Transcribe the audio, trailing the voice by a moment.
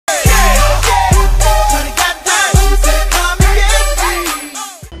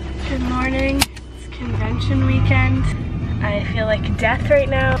death right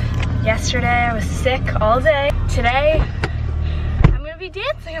now. Yesterday I was sick all day. Today I'm gonna be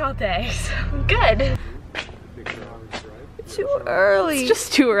dancing all day, so I'm good. Too early. It's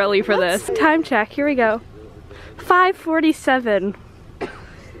just too early for this. Time check, here we go. 5:47.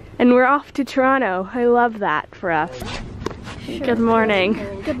 And we're off to Toronto. I love that for us. Sure. Good morning.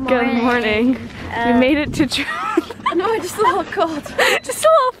 Good morning. Good morning. We made it to Toronto. No, just a little cold. Just a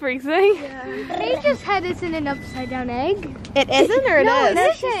little freezing. Yeah. They just had this in an upside down egg. It isn't or it is?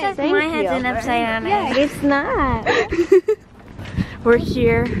 No, she says my head's an upside down egg. It's not. We're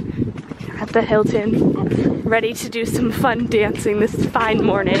here at the Hilton, ready to do some fun dancing this fine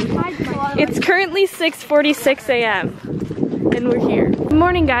morning. It's currently 6:46 a.m. and we're here. Good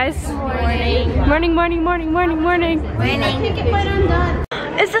morning, guys. Morning. Morning, morning, morning, morning, morning. Morning.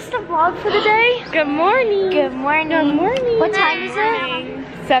 Is this the vlog for the day? Good morning. Good morning. Good morning. What time is it?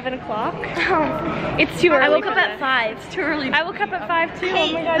 7 o'clock. It's too early. I woke for up at this. 5. It's too early. I wook up at 5 too. Hey,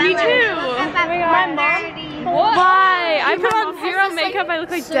 oh my god. me Me too. too. Oh my god. My mom. Why? I put on zero makeup. I look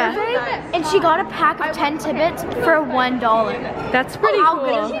like death. And she got a pack of 10 tidbits for $1. That's pretty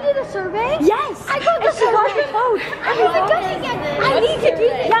cool. She did a survey? Yes. I got the survey code. I need to do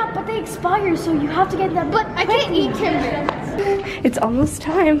it. Yeah, but they expire, so you have to get them. But I can't eat Timbits. It's almost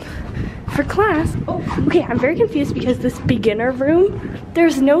time for class. Oh, okay, I'm very confused because this beginner room,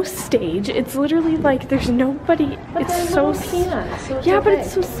 there's no stage. It's literally like there's nobody. But it's so yeah, but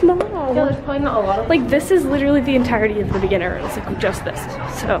it's so small. Yeah, there's probably not a lot of like this is literally the entirety of the beginner room. It's like just this.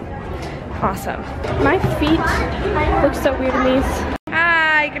 So awesome. My feet look so weird in these.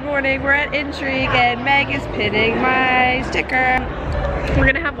 Hi, good morning. We're at Intrigue and Meg is pinning my sticker. We're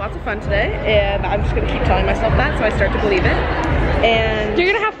gonna have lots of fun today and I'm just gonna keep telling myself that so I start to believe it. And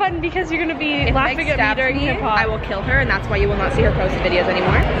You're gonna have fun because you're gonna be laughing at me during hip hop. I will kill her and that's why you will not see her post videos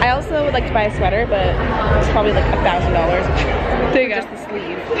anymore. I also would like to buy a sweater, but it's probably like $1,000. There you go. Just the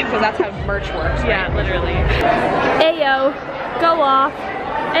sleeve, because that's how merch works. Yeah, literally. Ayo, go off.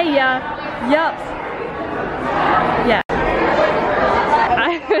 Aya, yup. Yeah.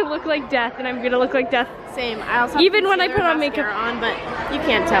 I look like death, and I'm gonna look like death. Same. I also have even when I put on makeup on, but you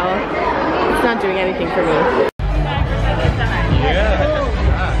can't tell. It's not doing anything for me.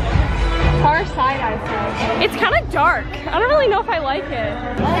 Far side eye. It's kind of dark. I don't really know if I like it.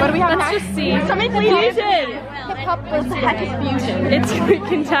 What do we have Let's next? just see. Fusion. Hip-hop was Fusion. It's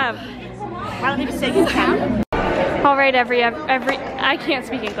contempt. Why don't they just say contempt? All right, I can't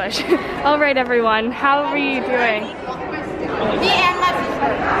speak English. All right, everyone. How are you doing?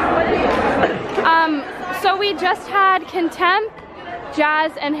 So we just had contempt,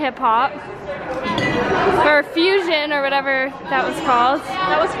 jazz, and hip hop. Or fusion, or whatever that was called.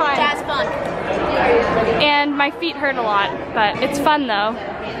 That was fine. Jazz fun. And my feet hurt a lot, but it's fun though.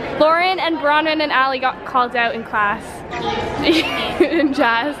 Lauren and Bronwyn and Allie got called out in class. In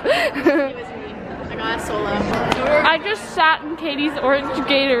jazz. I got a solo. I just sat in Katie's orange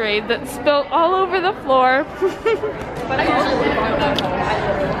Gatorade that spilled all over the floor.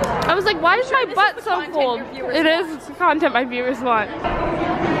 I was like, why is my butt so cold? It is, it's the content my viewers want.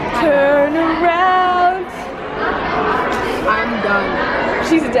 Turn around. I'm done.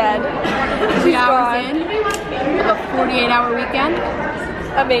 She's dead. She's gone. A 48-hour weekend.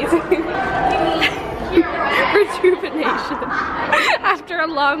 Amazing. Rejuvenation. After a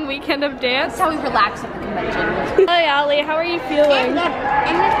long weekend of dance. That's how we relax at the convention. Hi Allie, how are you feeling?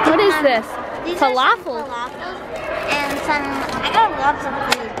 What is this? These Falafel. Are some falafels and some. I got lots of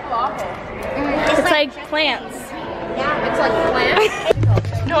food. It's like plants. Yeah, it's like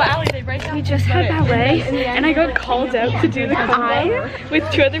plants. No, Allie, they break down. We just had ballet, and I got called out to do the combo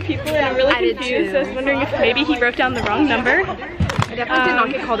with 2 other people, and I'm really confused. I was wondering if maybe he wrote down the wrong number. I definitely did not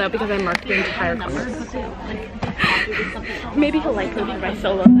get called out because I marked the entire cover. Maybe he'll like me for my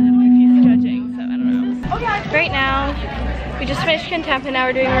solo then if he's judging, so I don't know. Right now, we just finished contempt and now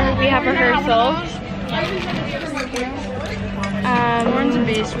we have rehearsal.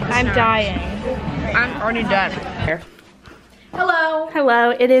 I'm dying. I'm already done. Hello.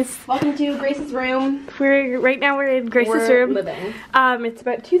 Hello, it is. Welcome to Grace's room. Right now we're in Grace's room. Living. It's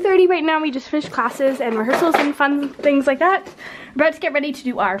about 2:30 right now. We just finished classes and rehearsals and fun things like that. We're about to get ready to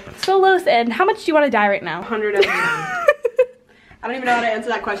do our solos. And how much do you want to die right now? 110. I don't even know how to answer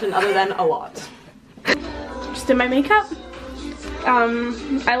that question other than a lot. Just did my makeup.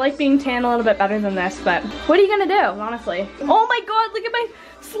 I like being tan a little bit better than this, but what are you gonna do, honestly? Oh my god, look at my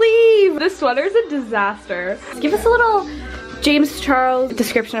sleeve! This sweater's a disaster. Give us a little James Charles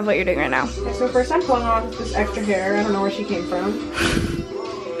description of what you're doing right now. Okay, so first I'm pulling off this extra hair. I don't know where she came from.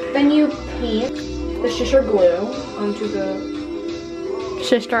 Then you paint The shisher glue onto the...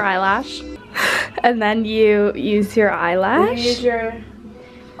 Sister eyelash. And then you use your eyelash. You use your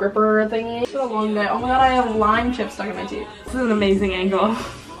gripper thingy. It's been a long day. Oh my god, I have lime chips stuck in my teeth. This is an amazing angle.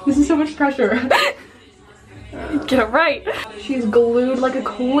 This is so much pressure. Get it right. She's glued like a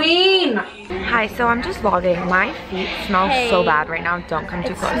queen. Hi, so I'm just vlogging. My feet smell so bad right now. Don't come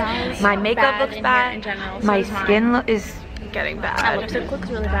too close. My makeup looks bad. My skin is getting bad. My lipstick looks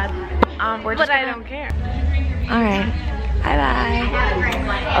really bad. I don't care. All right.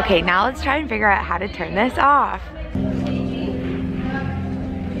 Bye-bye. Okay, now let's try and figure out how to turn this off.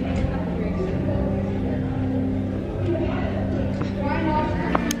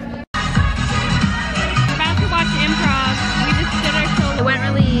 It went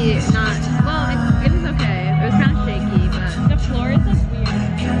really not, well, it was okay. It was kind of shaky, but The floor is like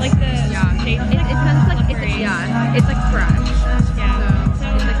weird. Like the shape. it sounds like, it's like fresh. Yeah. So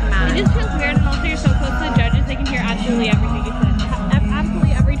it's like matte. It just feels weird, and also you're so close to the judges, they can hear absolutely everything you said.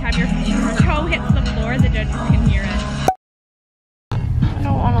 Absolutely every time your toe hits the floor, the judges can hear it. I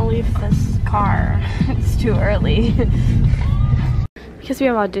don't want to leave this car. It's too early. Because we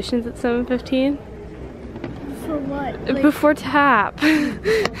have auditions at 7:15. For what? Before tap.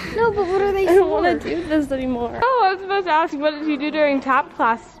 No, but what are they I don't want to do this anymore. Oh, I was supposed to ask, what did you do during tap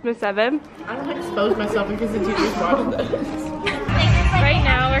class, Miss Evan? I don't expose myself in case the teachers watch this. Right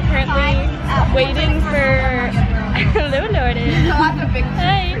now, we're currently waiting for... Hello, Lourdes.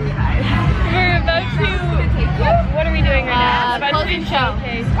 Hi. We're about to... What are we doing right now? Closing show.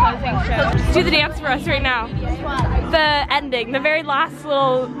 Closing show. Do the dance for us right now. The ending, the very last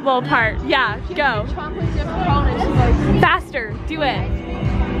little part. Yeah, go. Faster, do it.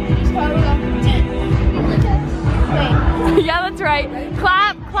 Yeah, that's right.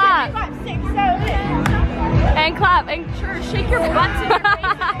 Clap, clap. 5, 6, 7, 8. And clap, and Sure, shake your butts in your face.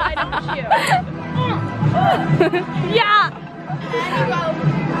 Why don't you? yeah. And you go.